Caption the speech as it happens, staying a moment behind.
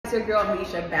it's your girl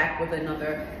Misha back with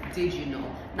another Did You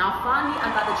Know? Now finally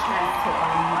I got the chance to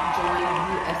join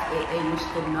USAA, which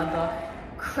is another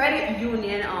credit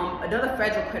union, another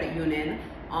federal credit union.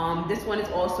 This one is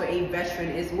also a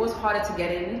veteran. It was harder to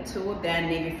get into than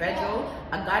Navy Federal.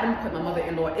 I got him because my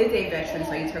mother-in-law is a veteran,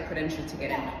 so I used her credentials to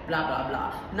get in, blah, blah,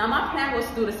 blah. Now my plan was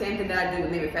to do the same thing that I did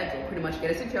with Navy Federal, pretty much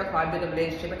get a secure card, build a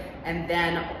relationship, and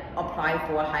then apply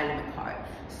for a high limit card.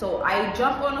 So I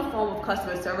jumped on the phone with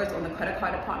customer service on the credit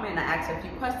card department and I asked her a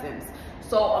few questions.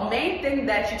 So a main thing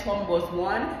that she told me was,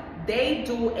 one, they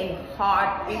do a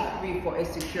hard inquiry for a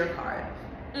secure card.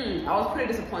 I was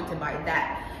pretty disappointed by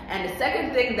that. And the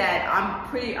second thing that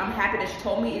I'm happy that she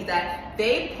told me is that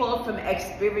they pull from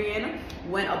Experian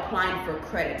when applying for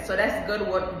credit. So that's good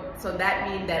work. So that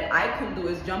means that I can do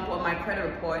is jump on my credit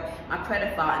report, my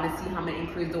credit file, and to see how many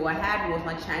inquiries do I have and what's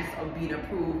my chance of being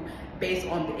approved based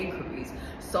on the inquiries.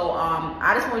 So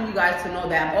I just want you guys to know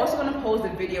that I'm also going to post a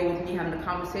video with me having a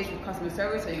conversation with customer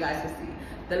service so you guys can see.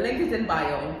 The link is in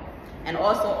bio. And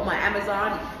also on my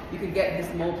Amazon, you can get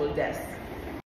this mobile desk.